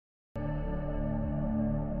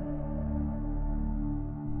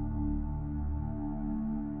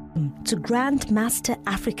To Grandmaster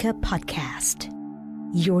Africa podcast,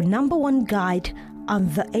 your number one guide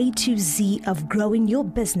on the A to Z of growing your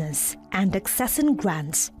business and accessing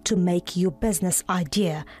grants to make your business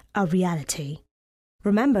idea a reality.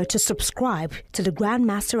 Remember to subscribe to the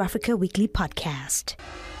Grandmaster Africa Weekly podcast.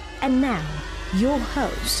 And now, your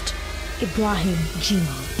host, Ibrahim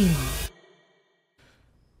GMA.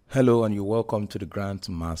 Hello, and you're welcome to the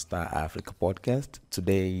Grandmaster Africa podcast.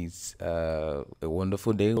 Today is a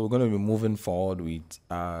wonderful day. We're going to be moving forward with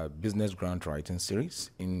our business grant writing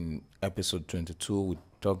series. In episode 22, we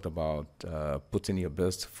talked about putting your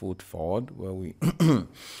best foot forward,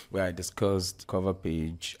 where I discussed cover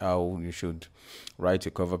page, how you should write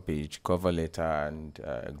your cover page, cover letter, and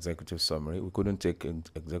executive summary. We couldn't take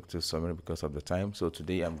executive summary because of the time, so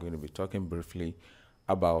today I'm going to be talking briefly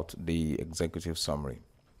about the executive summary.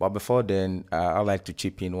 But before then, I'd like to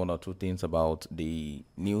chip in one or two things about the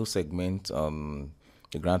new segment on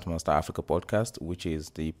the Grandmaster Africa podcast, which is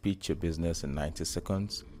the Pitch Your Business in 90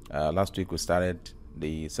 Seconds. Last week, we started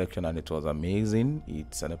the section and it was amazing.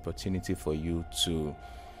 It's an opportunity for you to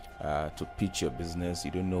pitch your business. You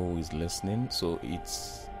don't know who is listening, so it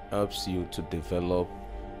helps you to develop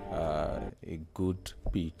a good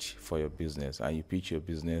pitch for your business. And you pitch your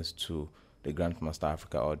business to the Grandmaster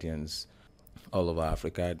Africa audience all over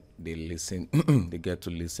Africa. They listen, they get to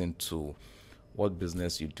listen to what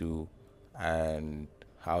business you do and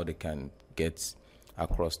how they can get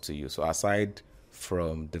across to you. So aside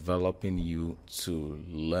from developing you to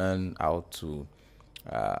learn how to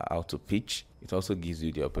pitch, it also gives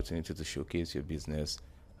you the opportunity to showcase your business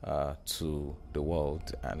to the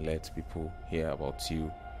world and let people hear about you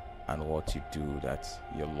and what you do, that's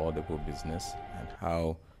your laudable business, and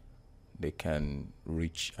how they can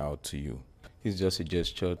reach out to you. It's just a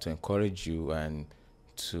gesture to encourage you and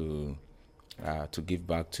to give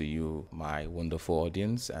back to you, my wonderful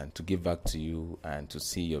audience, and to give back to you and to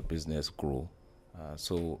see your business grow.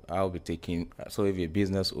 So if you're a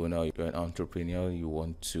business owner, you're an entrepreneur, you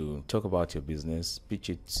want to talk about your business,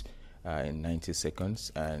 pitch it in 90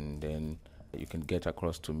 seconds, and then you can get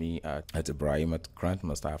across to me at Ibrahim at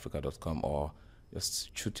grandmasterafrica.com, or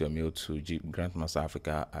just shoot your mail to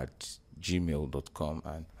grandmasterafrica@gmail.com,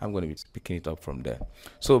 and I'm going to be picking it up from there.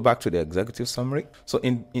 So back to the executive summary. So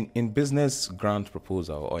in business grant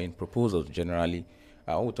proposal, or in proposals generally,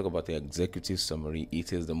 when we talk about the executive summary,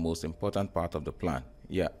 it is the most important part of the plan.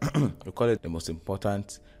 Yeah, we call it the most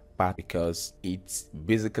important part because it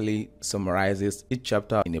basically summarizes each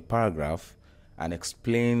chapter in a paragraph and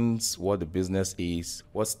explains what the business is,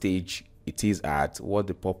 what stage it is at, what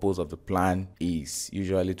the purpose of the plan is,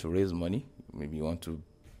 usually to raise money. Maybe you want to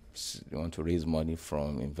raise money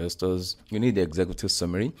from investors. You need the executive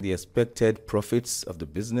summary, the expected profits of the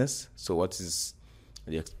business. So what is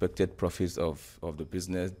the expected profits of the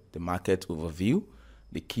business, the market overview,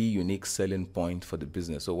 the key unique selling point for the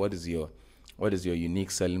business. So what is your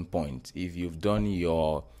unique selling point? If you've done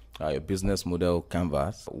your business model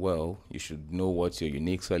canvas, well, you should know what your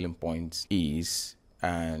unique selling point is,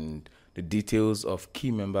 and the details of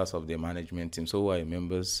key members of the management team. So who are your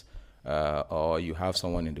members? Or you have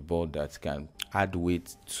someone in the board that can add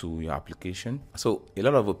weight to your application. So a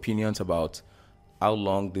lot of opinions about how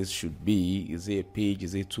long this should be. Is it a page?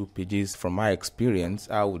 Is it 2 pages? From my experience,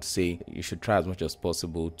 I would say you should try as much as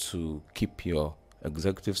possible to keep your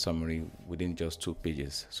executive summary within just 2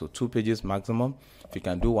 pages. So 2 pages maximum. If you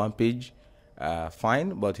can do 1 page,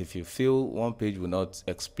 fine. But if you feel 1 page will not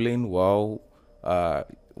explain well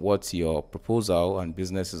what your proposal and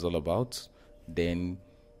business is all about, then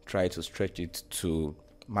try to stretch it to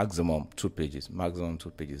maximum 2 pages.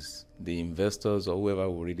 The investors or whoever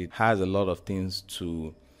will read it has a lot of things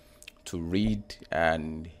to read,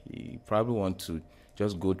 and you probably want to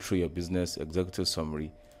just go through your business executive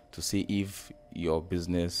summary to see if your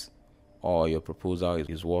business or your proposal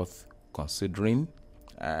is worth considering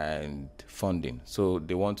and funding. So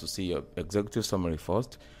they want to see your executive summary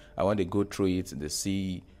first. And when they go through it, they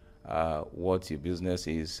see what your business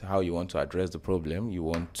is, how you want to address the problem you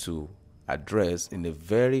want to address in a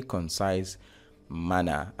very concise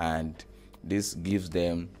manner, and this gives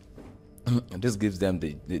them the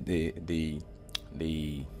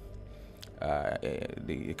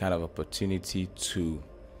kind of opportunity to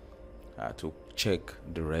check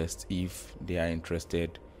the rest if they are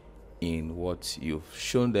interested in what you've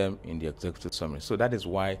shown them in the executive summary. So that is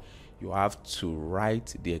why you have to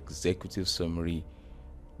write the executive summary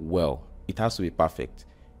well. It has to be perfect.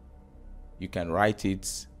 You can write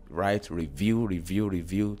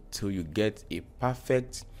review till you get a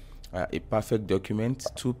perfect document,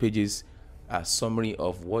 2 pages, a summary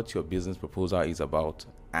of what your business proposal is about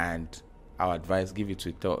and our advice, give it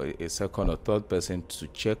to a second or third person to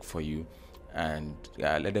check for you, and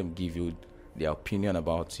let them give you their opinion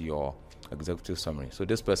about your executive summary. So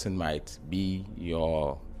this person might be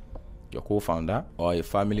your co-founder or a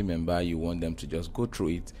family member. You want them to just go through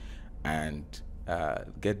it and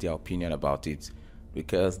get their opinion about it,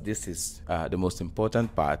 because this is the most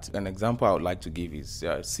important part. An example I would like to give is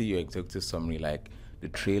see your executive summary like the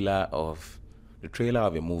trailer of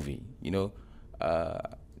a movie.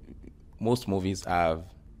 Most movies have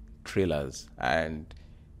trailers, and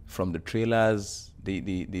from the trailers,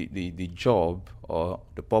 the job or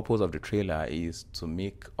the purpose of the trailer is to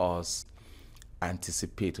make us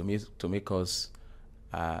anticipate, to make us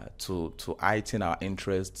to heighten our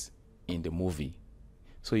interest in the movie.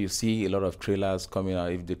 So you see a lot of trailers coming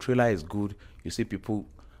out. If the trailer is good, you see people,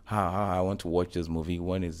 I want to watch this movie.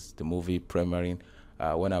 When is the movie premiering?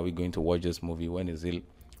 When are we going to watch this movie? When is it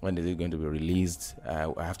going to be released?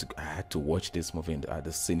 I had to watch this movie at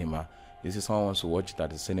the cinema. You see someone wants to watch it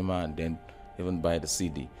at the cinema and then even buy the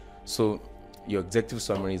CD. So your executive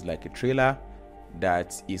summary is like a trailer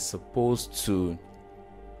that is supposed to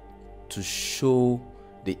show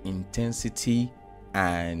the intensity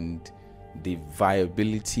and the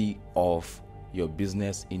viability of your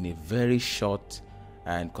business in a very short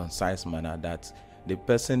and concise manner, that the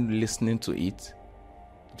person listening to it,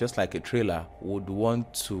 just like a trailer, would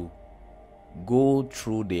want to go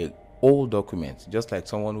through the whole document, just like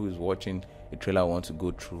someone who is watching a trailer wants to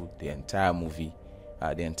go through the entire movie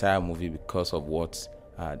because of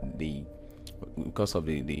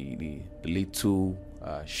the little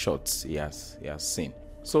shots he has seen.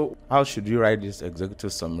 So how should you write this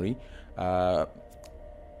executive summary?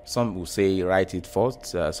 Some will say write it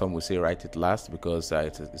first, some will say write it last, because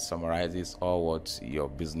it summarizes all what your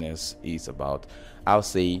business is about. I'll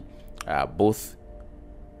say both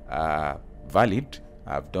are valid.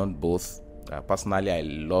 I've done both. Personally, I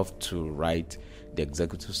love to write the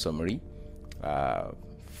executive summary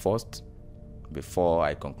first before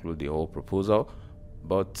I conclude the whole proposal,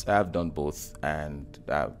 but I've done both, and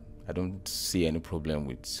I don't see any problem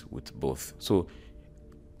with both. So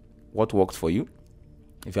what works for you?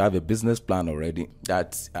 If you have a business plan already,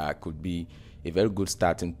 that could be a very good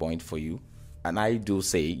starting point for you. And I do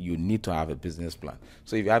say you need to have a business plan.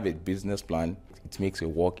 So if you have a business plan, it makes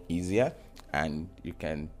your work easier, and you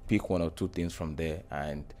can pick one or two things from there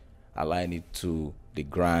and align it to the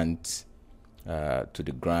grant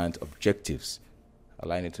objectives.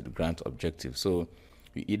 Align it to the grant objectives. So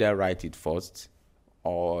you either write it first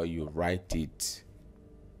or you write it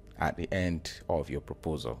at the end of your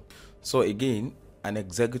proposal. So again, an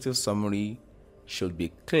executive summary should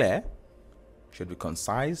be clear, should be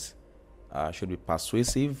concise, should be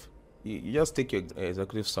persuasive. You just take your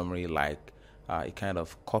executive summary like a kind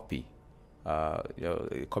of copy.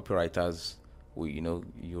 Copywriters,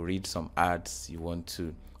 you read some ads, you want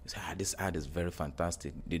to say, this ad is very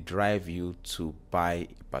fantastic. They drive you to buy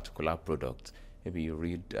a particular product. Maybe you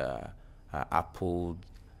read Apple.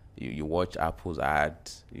 You watch Apple's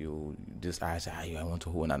ads. I want to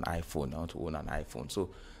own an iPhone. So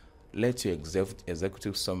let your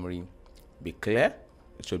executive summary be clear.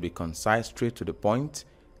 It should be concise, straight to the point,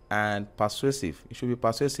 and persuasive. It should be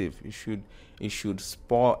persuasive. It should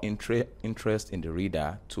spur interest in the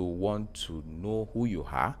reader to want to know who you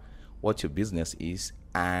are, what your business is,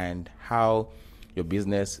 and how your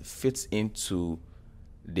business fits into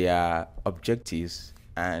their objectives,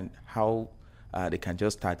 and how they can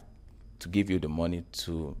just start to give you the money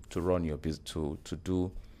to run your business,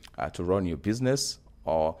 to run your business,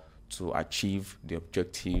 or to achieve the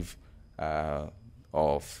objective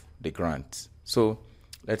of the grant. So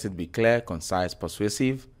let it be clear, concise,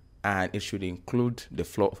 persuasive, and it should include the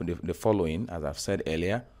following, as I've said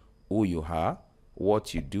earlier: who you are,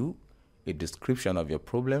 what you do, a description of your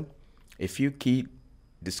problem, a few key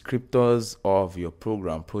descriptors of your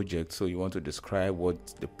project. So you want to describe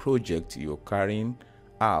what the project you're carrying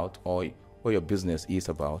out or what your business is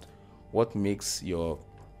about, what makes your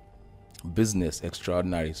business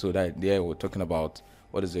extraordinary. So that there we're talking about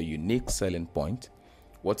what is your unique selling point,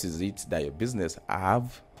 what is it that your business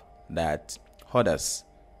have that others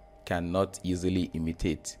cannot easily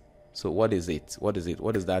imitate. So what is it? What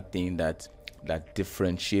is that thing that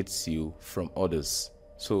differentiates you from others?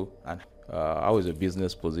 So, and how is your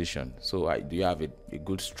business position? So do you have a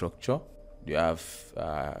good structure? Do you have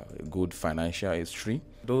a good financial history?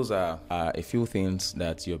 Those are a few things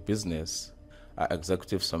that your business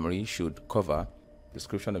executive summary should cover: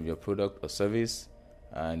 description of your product or service,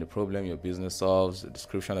 and the problem your business solves, the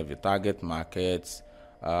description of your target markets,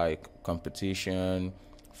 competition,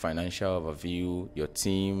 financial overview, your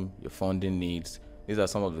team, your funding needs. These are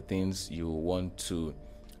some of the things you want to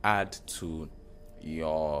add to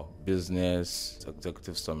your business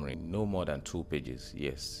executive summary. No more than 2 pages.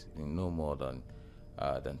 Yes, no more than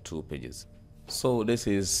 2 pages. So this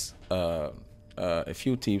is a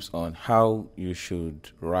few tips on how you should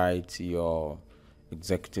write your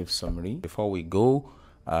executive summary. Before we go,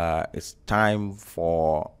 it's time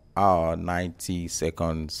for our 90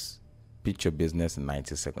 seconds. Pitch your business in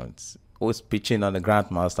 90 seconds. Who's pitching on the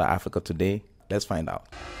Grandmaster Africa today? Let's find out.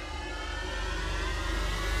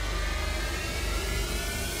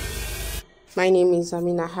 My name is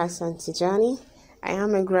Amina Hassan Tijani. I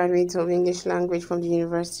am a graduate of English language from the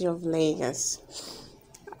University of Lagos.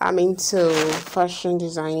 I'm into fashion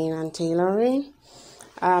designing and tailoring.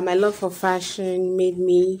 My love for fashion made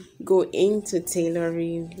me go into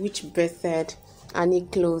tailoring, which birthed ANEEQ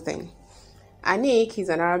Clothing. ANEEQ is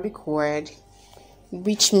an Arabic word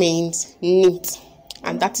which means neat,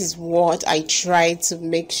 and that is what I try to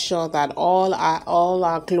make sure that all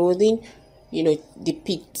our clothing,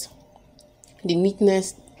 depict the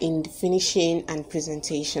neatness in the finishing and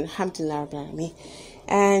presentation. Alhamdulillah.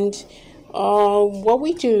 And what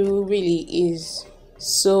we do really is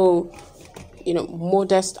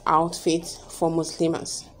modest outfits for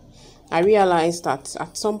Muslims. I realized that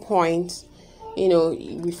at some point,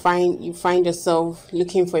 you find yourself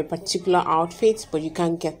looking for a particular outfit, but you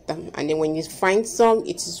can't get them. And then when you find some,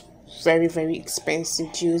 it is very, very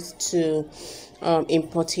expensive due to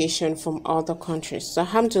importation from other countries. So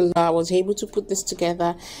alhamdulillah, I was able to put this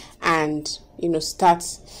together and start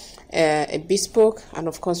a bespoke and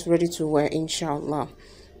of course ready to wear, inshallah.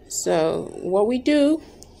 So what we do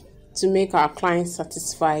to make our clients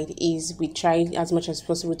satisfied is we try as much as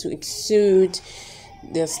possible to exude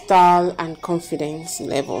their style and confidence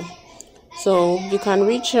level. So you can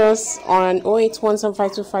reach us on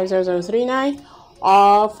 08175250039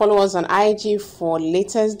 or follow us on IG for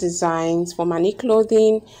latest designs from ANEEQ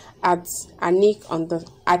Clothing at ANEEQ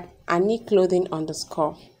Clothing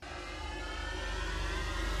 _.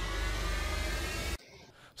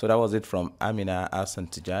 So that was it from Amina Hassan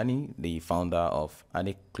Tijani, the founder of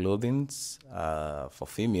ANEEQ Clothings for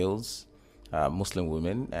females, Muslim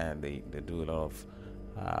women, and they do a lot of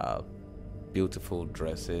beautiful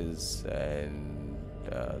dresses and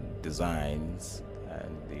designs,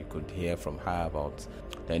 and you could hear from her about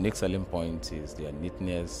their unique selling point is their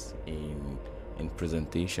neatness in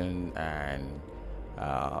presentation and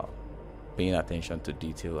paying attention to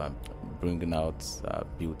detail and bringing out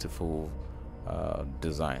beautiful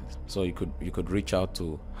designs. So you could reach out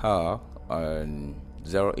to her on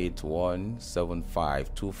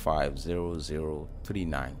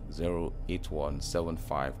 08175250039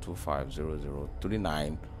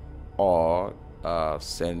 08175250039 or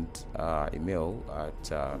send email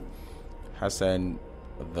at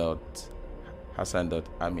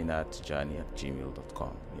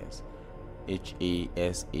hassan.aminatijani@gmail.com. Yes,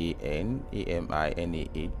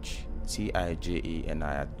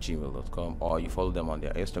 HASANAMANAHTIJANI@gmail.com, or you follow them on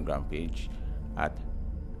their Instagram page at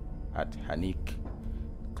ANEEQ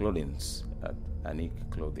Clothings, at ANEEQ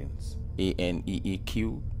Clothings,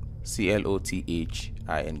 ANEEQ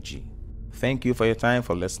CLOTHING. Thank you for your time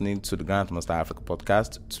for listening to the Grandmaster Africa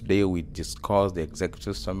podcast. Today we discussed the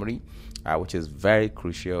executive summary, which is very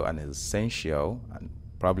crucial and essential and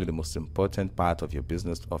probably the most important part of your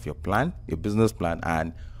business, of your business plan,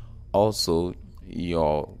 and also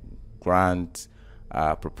your grant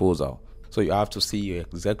proposal. So you have to see your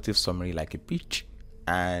executive summary like a pitch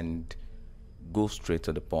and go straight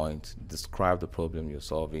to the point. Describe the problem you're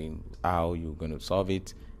solving, how you're going to solve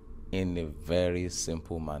it in a very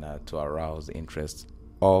simple manner to arouse the interest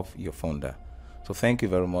of your founder. So thank you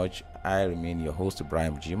very much. I remain your host,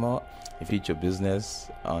 Ibrahim GMA. If you pitch your business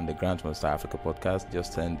on the Grandmaster Africa podcast,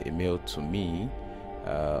 just send a mail to me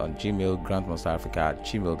on Gmail,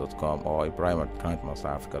 grandmasterafrica@gmail.com or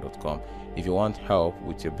ibrahim@grandmasterafrica.com. If you want help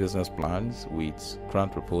with your business plans, with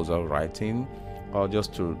grant proposal writing, or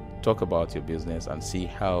just to talk about your business and see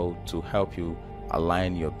how to help you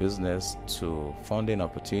align your business to funding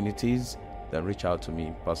opportunities, then reach out to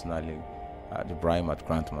me personally at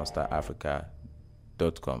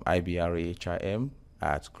ibrahim@grandmasterafrica.com,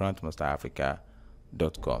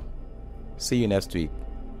 IBRAHIM@grandmasterafrica.com. See you next week.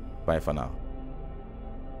 Bye for now.